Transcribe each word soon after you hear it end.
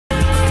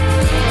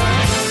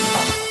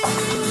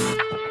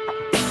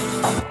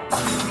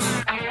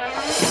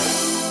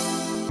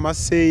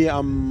must say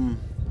I'm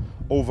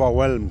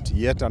overwhelmed.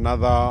 Yet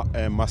another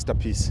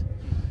masterpiece.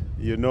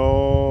 You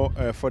know,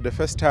 for the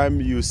first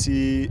time you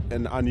see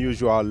an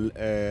unusual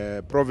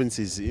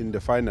provinces in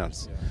the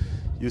finals.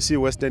 You see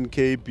Western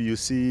Cape, you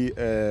see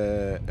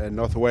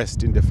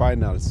Northwest in the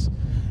finals.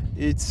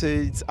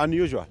 It's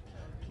unusual.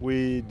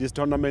 This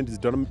tournament is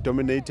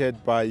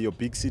dominated by your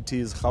big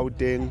cities,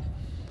 Gauteng,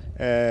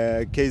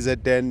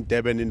 KZN,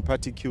 Durban in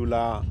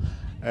particular,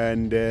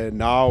 and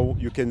now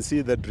you can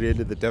see that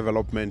really the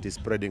development is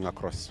spreading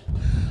across.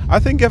 I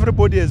think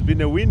everybody has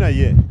been a winner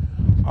here.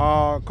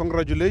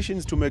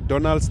 Congratulations to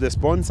McDonald's, the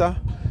sponsor.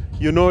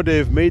 You know,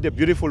 they've made a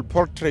beautiful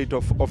portrait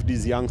of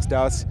these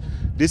youngsters.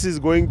 This is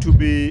going to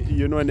be,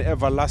 you know, an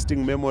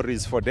everlasting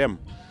memories for them.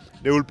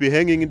 They will be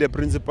hanging in the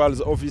principal's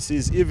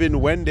offices.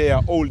 Even when they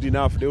are old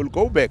enough, they will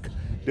go back.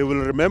 They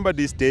will remember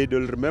this day, they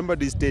will remember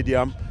this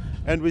stadium.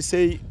 And we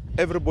say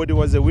everybody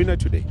was a winner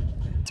today.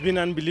 It's been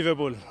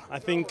unbelievable. I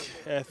think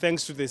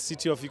thanks to the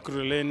city of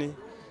Ekurhuleni,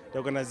 the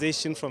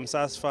organization from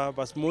SASFA,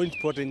 but more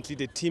importantly,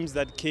 the teams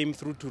that came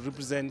through to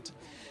represent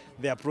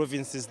their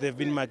provinces, they've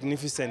been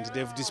magnificent.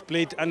 They've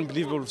displayed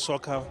unbelievable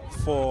soccer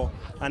for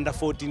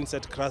under-14s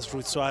at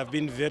grassroots. So I've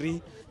been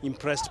very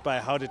impressed by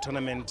how the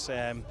tournament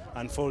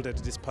unfolded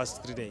these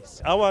past 3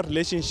 days. Our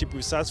relationship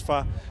with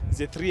SASFA is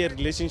a 3-year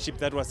relationship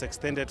that was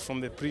extended from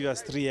the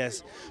previous 3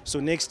 years. So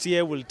next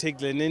year we'll take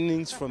the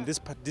learnings from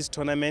this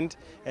tournament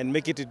and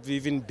make it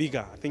even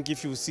bigger. I think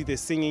if you see the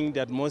singing,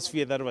 the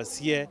atmosphere that was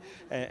here,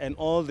 and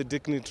all the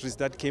dignitaries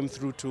that came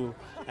through to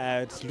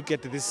look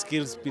at these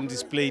skills being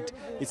displayed,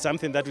 it's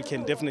something that we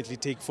can definitely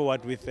take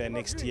forward with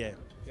next year.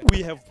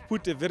 We have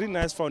put a very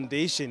nice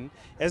foundation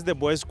as the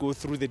boys go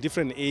through the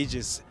different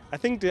ages. I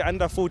think the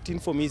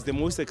under-14 for me is the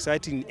most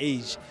exciting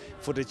age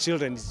for the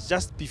children. It's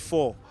just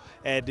before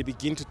they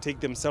begin to take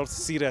themselves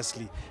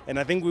seriously. And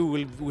I think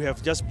we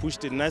have just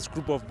pushed a nice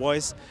group of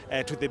boys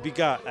to the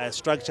bigger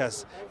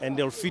structures, and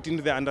they'll fit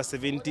into the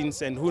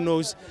under-17s. And who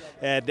knows,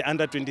 the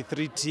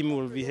under-23 team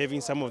will be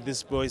having some of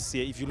these boys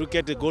here. If you look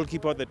at the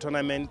goalkeeper of the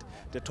tournament,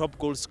 the top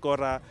goal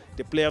scorer,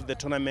 the player of the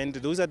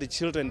tournament, those are the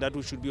children that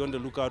we should be on the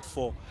lookout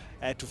for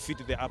to fit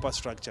the upper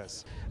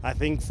structures. I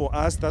think for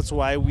us, that's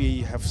why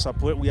we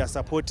are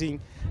supporting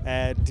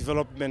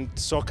development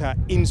soccer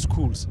in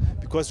schools,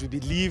 because we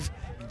believe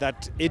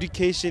that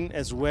education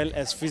as well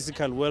as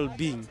physical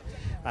well-being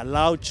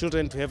allow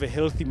children to have a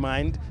healthy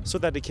mind so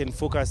that they can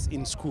focus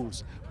in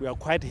schools. We are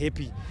quite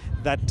happy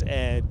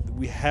that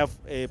we have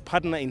a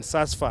partner in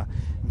SASFA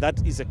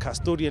that is a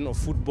custodian of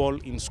football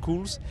in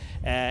schools,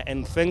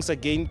 and thanks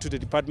again to the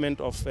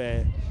Department of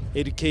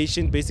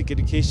Education, Basic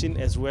Education,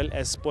 as well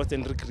as Sports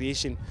and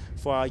Recreation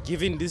for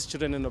giving these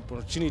children an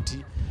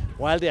opportunity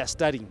while they are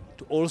studying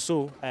to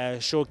also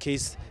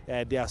showcase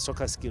their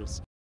soccer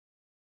skills.